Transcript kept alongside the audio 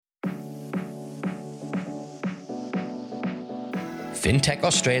FinTech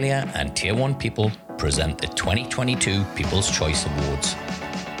Australia and Tier 1 People present the 2022 People's Choice Awards.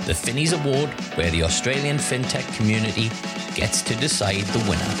 The Finnies Award, where the Australian FinTech community gets to decide the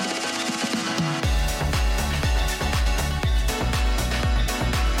winner.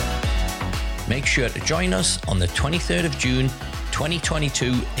 Make sure to join us on the 23rd of June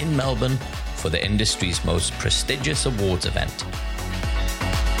 2022 in Melbourne for the industry's most prestigious awards event.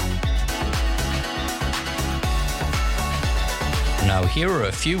 Now, here are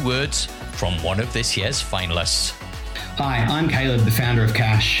a few words from one of this year's finalists. Hi, I'm Caleb, the founder of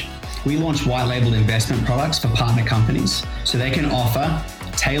Cash. We launch white label investment products for partner companies so they can offer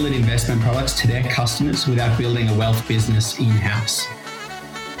tailored investment products to their customers without building a wealth business in-house.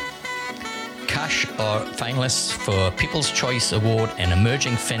 Cash are finalists for People's Choice Award in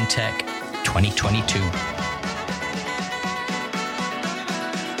Emerging FinTech 2022.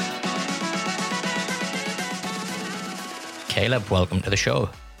 Caleb, welcome to the show.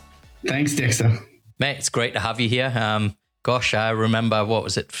 Thanks, Dexter. Mate, it's great to have you here. I remember,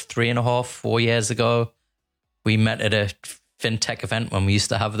 4 years ago, we met at a FinTech event when we used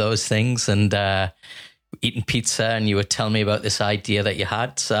to have those things and eating pizza, and you were telling me about this idea that you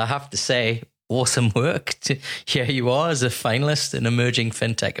had. So I have to say, awesome work. Here you are as a finalist in Emerging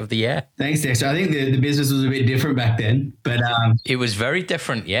FinTech of the Year. Thanks, Dexter. I think the business was a bit different back then, but it was very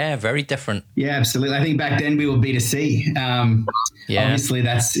different. Yeah, very different. Yeah, absolutely. I think back then we were B2C. Obviously,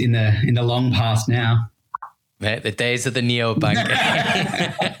 that's in the long past now. Mate, the days of the neobank.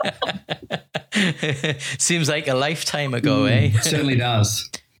 Seems like a lifetime ago, eh? Certainly does.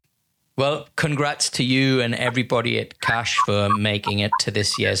 Well, congrats to you and everybody at Cash for making it to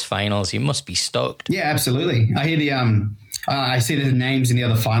this year's finals. You must be stoked. Yeah, absolutely. I hear I see the names in the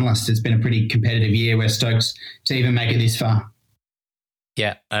other finalists. It's been a pretty competitive year. We're stoked to even make it this far.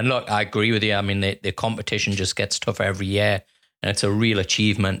 Yeah, and look, I agree with you. I mean, the competition just gets tougher every year, and it's a real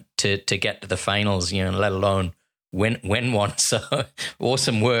achievement to get to the finals, let alone win one. So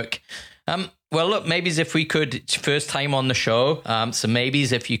awesome work. Well, look, maybe if we could, first time on the show, so maybe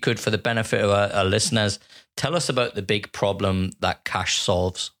if you could, for the benefit of our listeners, tell us about the big problem that Cash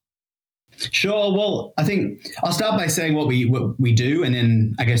solves. Sure. Well, I think I'll start by saying what we do, and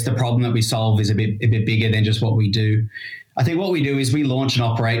then I guess the problem that we solve is a bit bigger than just what we do. I think what we do is we launch and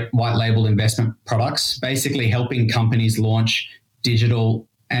operate white label investment products, basically helping companies launch digital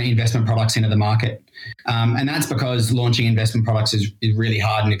investment products into the market. And that's because launching investment products is really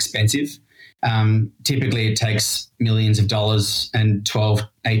hard and expensive. Typically it takes millions of dollars and 12,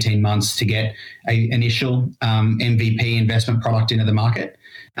 18 months to get an initial MVP investment product into the market.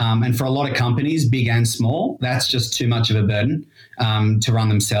 And for a lot of companies, big and small, that's just too much of a burden to run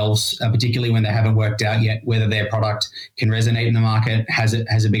themselves, particularly when they haven't worked out yet whether their product can resonate in the market, has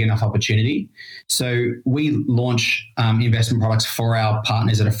a big enough opportunity. So we launch investment products for our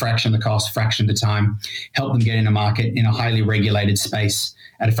partners at a fraction of the cost, fraction of the time, help them get in a market in a highly regulated space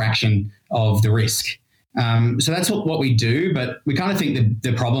at a fraction of the risk. So that's what we do, but we kind of think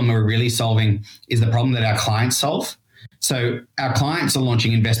the problem we're really solving is the problem that our clients solve. So our clients are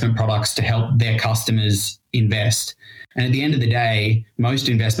launching investment products to help their customers invest. And at the end of the day, most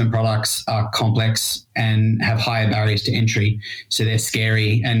investment products are complex and have higher barriers to entry. So they're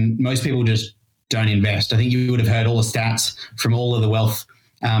scary and most people just don't invest. I think you would have heard all the stats from all of the wealth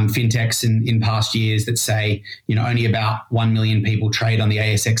fintechs in past years that say, only about 1 million people trade on the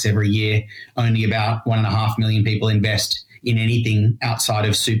ASX every year. Only about 1.5 million people invest in anything outside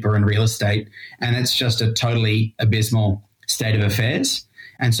of super and real estate. And it's just a totally abysmal state of affairs.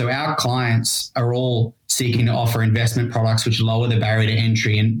 And so our clients are all seeking to offer investment products which lower the barrier to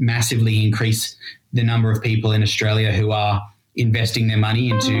entry and massively increase the number of people in Australia who are investing their money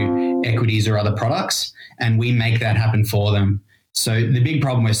into equities or other products. And we make that happen for them. So the big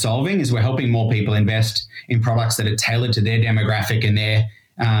problem we're solving is we're helping more people invest in products that are tailored to their demographic and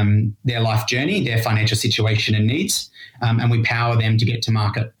their life journey, their financial situation and needs, and we power them to get to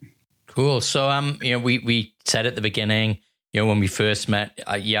market. Cool. So, we said at the beginning, when we first met,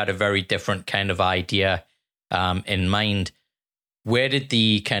 you had a very different kind of idea in mind. Where did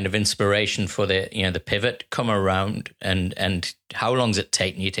the kind of inspiration for the pivot come around, and how long has it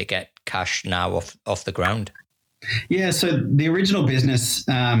taken you to get Cash now off the ground? Yeah, so the original business,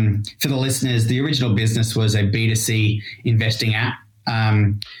 for the listeners, the original business was a B2C investing app.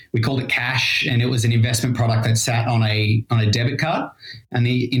 We called it Cash, and it was an investment product that sat on a debit card. And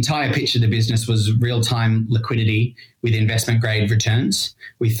the entire pitch of the business was real-time liquidity with investment-grade returns.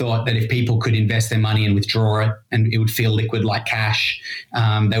 We thought that if people could invest their money and withdraw it, and it would feel liquid like cash,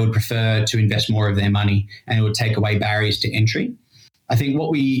 they would prefer to invest more of their money, and it would take away barriers to entry. I think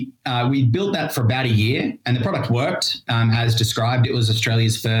what we built that for about a year, and the product worked as described. It was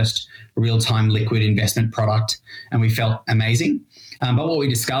Australia's first real-time liquid investment product, and we felt amazing. But what we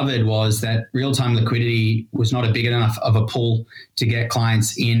discovered was that real-time liquidity was not a big enough of a pull to get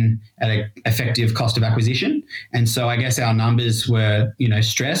clients in at an effective cost of acquisition. And so I guess our numbers were,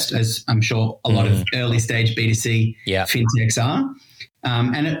 stressed, as I'm sure a lot of early stage B2C fintechs are.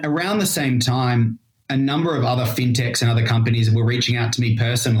 And around the same time, a number of other fintechs and other companies were reaching out to me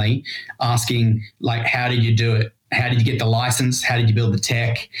personally, asking, like, how did you do it? How did you get the license? How did you build the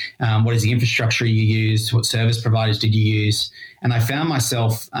tech? What is the infrastructure you used? What service providers did you use? And I found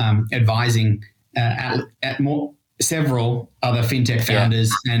myself advising at several other fintech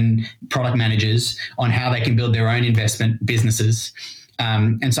founders and product managers on how they can build their own investment businesses.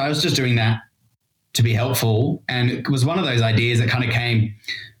 And so I was just doing that to be helpful. And it was one of those ideas that kind of came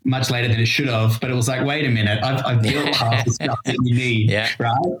much later than it should have, but it was like, wait a minute, I've built half the stuff that you need,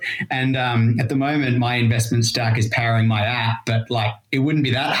 right? And at the moment, my investment stack is powering my app, but like it wouldn't be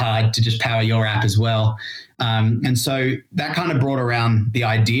that hard to just power your app as well. And so that kind of brought around the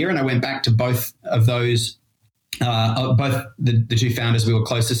idea, and I went back to both of those, both the two founders we were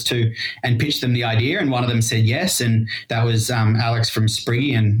closest to, and pitched them the idea, and one of them said yes, and that was Alex from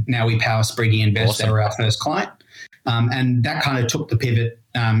Spriggy, and now we power Spriggy Invest. Awesome. They were our first client. And that kind of took the pivot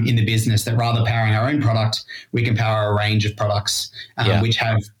in the business, that rather powering our own product, we can power a range of products which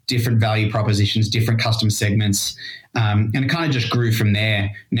have different value propositions, different customer segments, and it kind of just grew from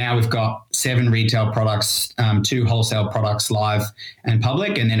there. Now we've got 7 retail products, 2 wholesale products live and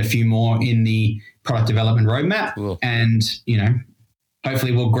public, and then a few more in the product development roadmap. Cool. And,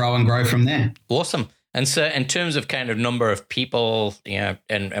 hopefully we'll grow and grow from there. Awesome. And so in terms of kind of number of people,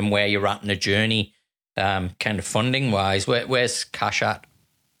 and where you're at in the journey, kind of funding wise, where's Cash at?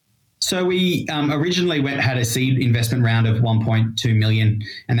 So we originally had a seed investment round of 1.2 million,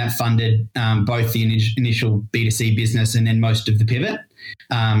 and that funded both the initial B2C business and then most of the pivot.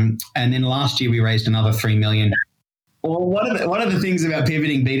 And then last year we raised another 3 million. Well, one of the things about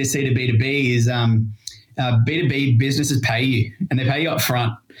pivoting B2C to B2B is B2B businesses pay you, and they pay you up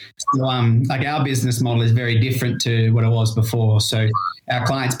front. So like our business model is very different to what it was before. So our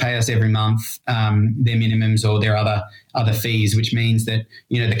clients pay us every month their minimums or their other fees, which means that,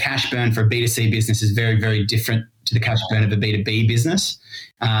 the cash burn for a B2C business is very, very different to the cash burn of a B2B business.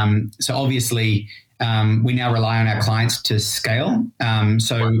 So obviously we now rely on our clients to scale.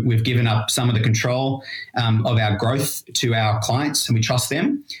 So we've given up some of the control of our growth to our clients, and we trust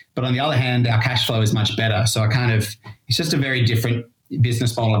them. But on the other hand, our cash flow is much better. So it's just a very different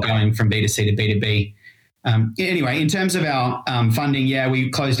business model going from B2C to B2B. Anyway, in terms of our funding, we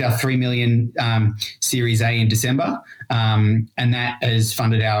closed our 3 million Series A in December, and that has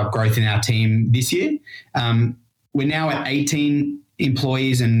funded our growth in our team this year. We're now at 18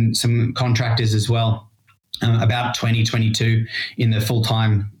 employees and some contractors as well, about 22 in the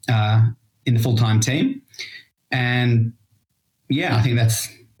full-time team. And I think that's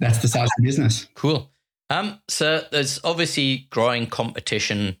the size of the business. Cool. So there's obviously growing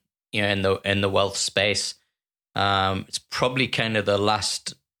competition, in the wealth space. It's probably kind of the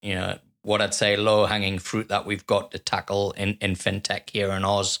last, what I'd say low-hanging fruit that we've got to tackle in fintech here in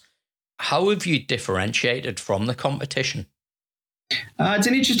Oz. How have you differentiated from the competition? It's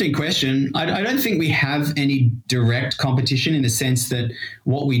an interesting question. I don't think we have any direct competition in the sense that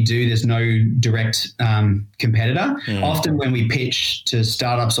what we do, there's no direct competitor. Often when we pitch to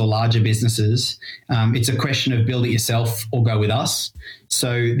startups or larger businesses, it's a question of build it yourself or go with us.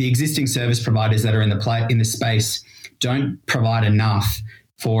 So the existing service providers that are in the space don't provide enough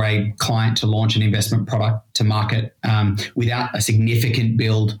for a client to launch an investment product to market without a significant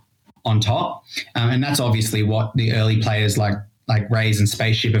build on top. And that's obviously what the early players like Raise and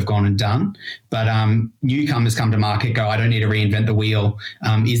Spaceship have gone and done. But newcomers come to market, go, I don't need to reinvent the wheel.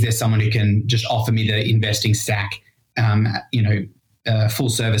 Is there someone who can just offer me the investing stack, full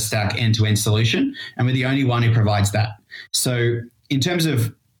service stack, end-to-end solution? And we're the only one who provides that. So in terms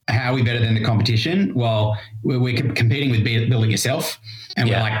of how are we better than the competition? Well, we're competing with build it yourself, and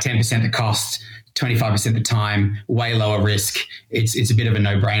we're like 10% the cost, 25% the time, way lower risk. It's a bit of a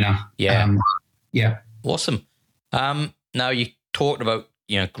no-brainer. Awesome. Now you talked about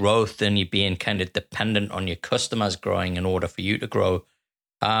growth and you being kind of dependent on your customers growing in order for you to grow.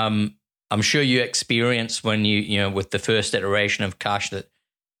 I'm sure you experienced when you with the first iteration of Cash that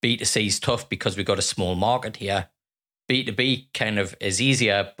B2C is tough because we've got a small market here. B2B kind of is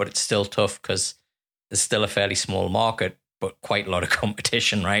easier, but it's still tough because there's still a fairly small market, but quite a lot of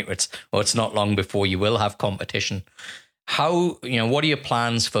competition, right? It's not long before you will have competition. How, what are your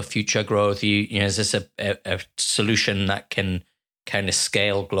plans for future growth? Is this a solution that can kind of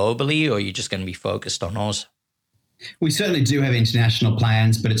scale globally, or are you just going to be focused on Oz? We certainly do have international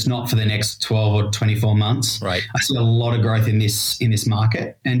plans, but it's not for the next 12 or 24 months. Right. I see a lot of growth in this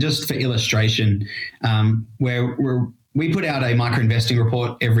market. And just for illustration, we put out a micro investing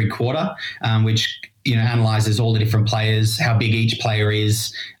report every quarter, which analyzes all the different players, how big each player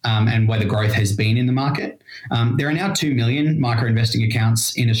is, and where the growth has been in the market. There are now 2 million micro investing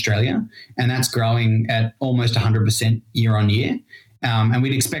accounts in Australia, and that's growing at almost 100% year on year. And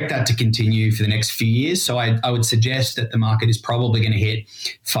we'd expect that to continue for the next few years. So I would suggest that the market is probably going to hit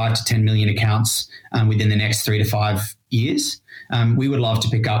 5 to 10 million accounts within the next 3 to 5 years. We would love to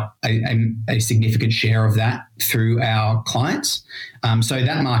pick up a significant share of that through our clients. So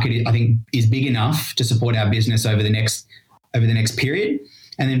that market, I think, is big enough to support our business over the next period.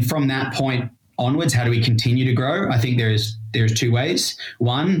 And then from that point onwards, how do we continue to grow? I think there's two ways.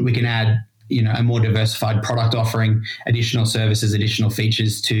 One, we can add a more diversified product offering, additional services, additional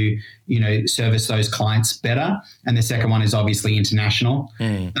features to, service those clients better. And the second one is obviously international.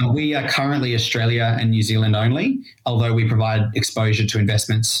 We are currently Australia and New Zealand only, although we provide exposure to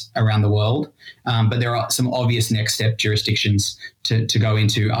investments around the world. But there are some obvious next step jurisdictions to go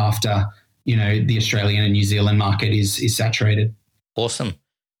into after, the Australian and New Zealand market is saturated. Awesome.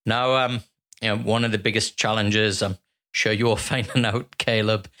 Now, one of the biggest challenges sure you're finding out,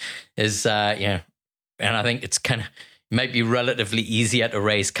 Caleb, is, and I think it's might be relatively easier to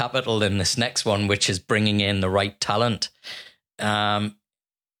raise capital than this next one, which is bringing in the right talent.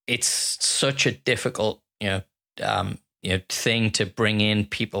 It's such a difficult, thing to bring in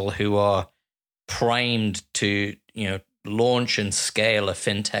people who are primed to, launch and scale a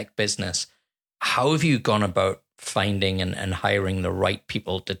fintech business. How have you gone about finding and hiring the right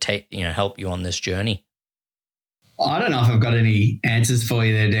people to help you on this journey? I don't know if I've got any answers for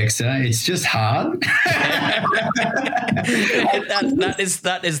you there, Dexter. It's just hard.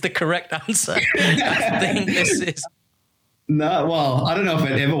 that is the correct answer. I think this is. No, well, I don't know if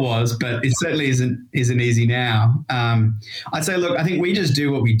it ever was, but it certainly isn't easy now. I'd say, look, I think we just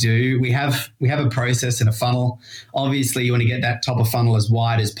do what we do. We have a process and a funnel. Obviously, you want to get that top of funnel as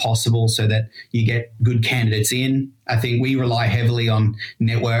wide as possible so that you get good candidates in. I think we rely heavily on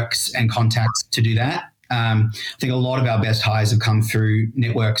networks and contacts to do that. I think a lot of our best hires have come through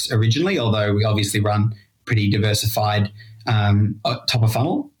networks originally, although we obviously run pretty diversified top of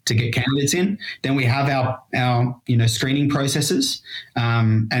funnel to get candidates in. Then we have our screening processes,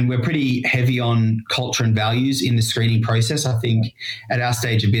 and we're pretty heavy on culture and values in the screening process. I think at our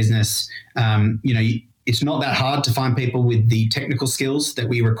stage of business, it's not that hard to find people with the technical skills that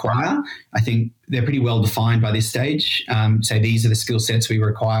we require. I think they're pretty well defined by this stage. So these are the skill sets we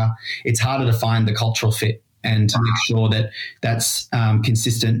require. It's harder to find the cultural fit and to make sure that that's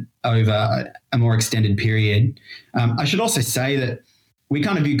consistent over a more extended period. I should also say that we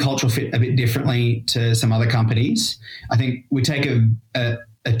kind of view cultural fit a bit differently to some other companies. I think we take a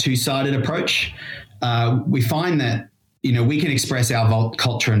two-sided approach. We find that we can express our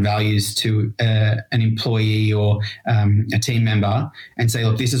culture and values to an employee or a team member and say,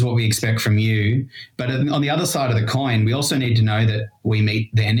 look, this is what we expect from you. But on the other side of the coin, we also need to know that we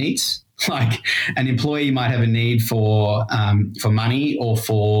meet their needs. Like an employee might have a need for money or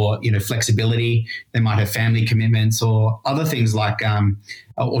for flexibility. They might have family commitments or other things like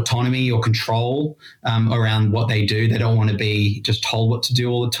autonomy or control around what they do. They don't want to be just told what to do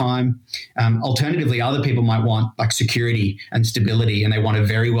all the time. Alternatively, other people might want like security and stability, and they want a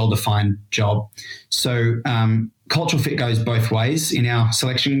very well-defined job. So cultural fit goes both ways in our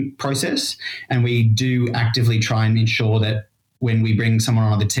selection process, and we do actively try and ensure that when we bring someone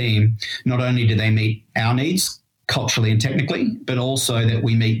on the team, not only do they meet our needs culturally and technically, but also that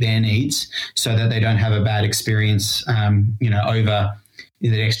we meet their needs so that they don't have a bad experience, over the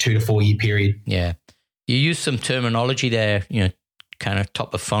next 2 to 4 year period. Yeah. You use some terminology there, kind of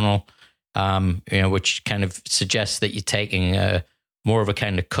top of funnel, which kind of suggests that you're taking more of a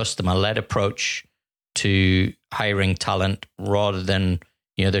kind of customer-led approach to hiring talent rather than,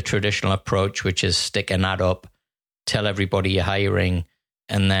 the traditional approach, which is stick an ad up, tell everybody you're hiring,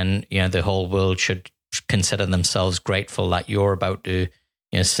 and then the whole world should consider themselves grateful that you're about to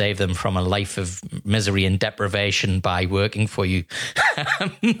save them from a life of misery and deprivation by working for you.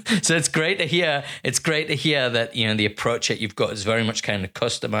 So it's great to hear. It's great to hear that the approach that you've got is very much kind of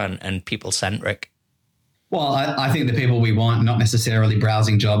customer and people centric. Well, I think the people we want, not necessarily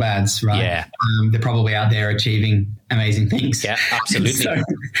browsing job ads, right? Yeah. They're probably out there achieving amazing things. Yeah, absolutely.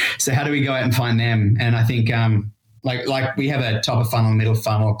 So how do we go out and find them? And I think like we have a top of funnel, middle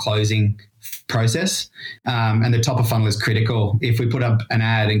funnel, closing process, and the top of funnel is critical. If we put up an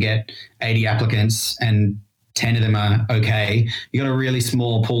ad and get 80 applicants and 10 of them are okay, you got a really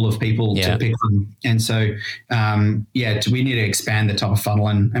small pool of people to pick from. And so, we need to expand the top of funnel,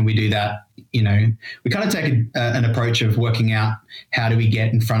 and we do that. We kind of take an approach of working out how do we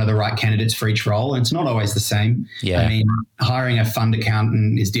get in front of the right candidates for each role. And it's not always the same. Yeah. I mean, hiring a fund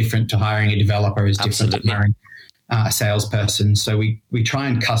accountant is different to hiring a developer, is different to hiring a salesperson. So we try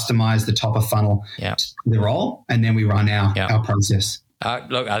and customize the top of funnel to the role, and then we run our process.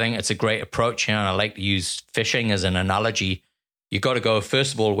 Look, I think it's a great approach. And I like to use fishing as an analogy. You got to go,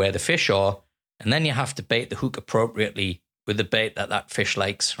 first of all, where the fish are, and then you have to bait the hook appropriately with the bait that fish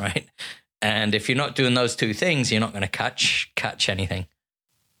likes, right? And if you're not doing those two things, you're not going to catch anything.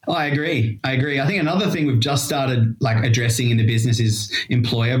 Oh, I agree. I think another thing we've just started addressing in the business is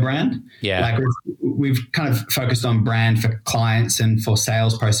employer brand. Yeah. We've kind of focused on brand for clients and for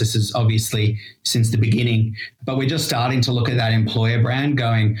sales processes, obviously, since the beginning. But we're just starting to look at that employer brand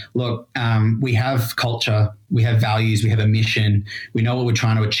going, look, we have culture, we have values, we have a mission, we know what we're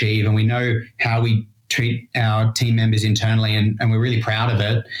trying to achieve, and we know how we treat our team members internally, and we're really proud of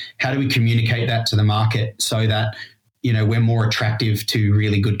it. How do we communicate that to the market so that we're more attractive to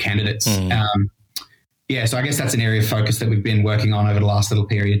really good candidates? So I guess that's an area of focus that we've been working on over the last little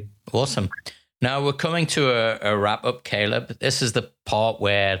period. Awesome. Now we're coming to a wrap up, Caleb. This is the part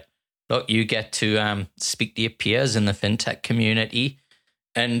where, look, you get to speak to your peers in the fintech community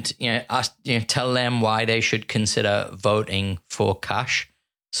and tell them why they should consider voting for Cash.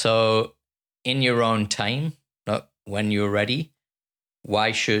 So in your own time, look, when you're ready,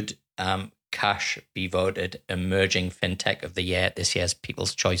 why should Cash be voted Emerging FinTech of the Year at this year's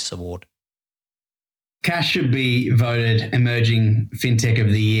People's Choice Award? Cash should be voted Emerging FinTech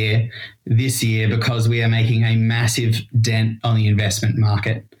of the Year this year because we are making a massive dent on the investment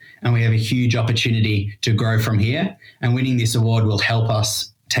market, and we have a huge opportunity to grow from here, and winning this award will help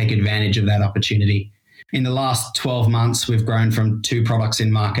us take advantage of that opportunity. In the last 12 months, we've grown from 2 products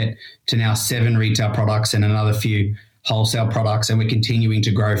in market to now 7 retail products and another few wholesale products, and we're continuing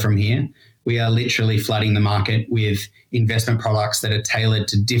to grow from here. We are literally flooding the market with investment products that are tailored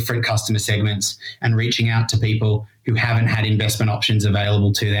to different customer segments and reaching out to people who haven't had investment options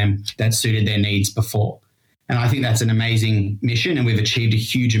available to them that suited their needs before. And I think that's an amazing mission, and we've achieved a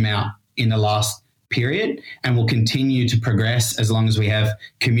huge amount in the last period, and will continue to progress as long as we have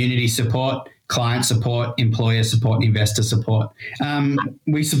community support, client support, employer support, and investor support.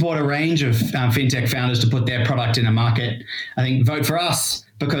 We support a range of fintech founders to put their product in a market. I think vote for us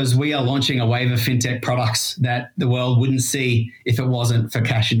because we are launching a wave of fintech products that the world wouldn't see if it wasn't for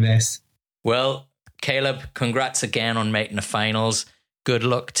Cash Invest. Well, Caleb, congrats again on making the finals. Good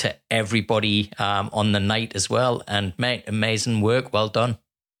luck to everybody on the night as well. And mate, amazing work. Well done.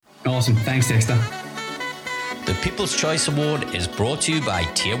 Awesome. Thanks, Dexter. The People's Choice Award is brought to you by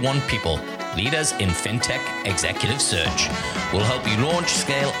Tier 1 People, leaders in fintech executive search. We'll help you launch,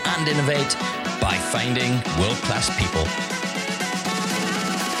 scale, and innovate by finding world-class people.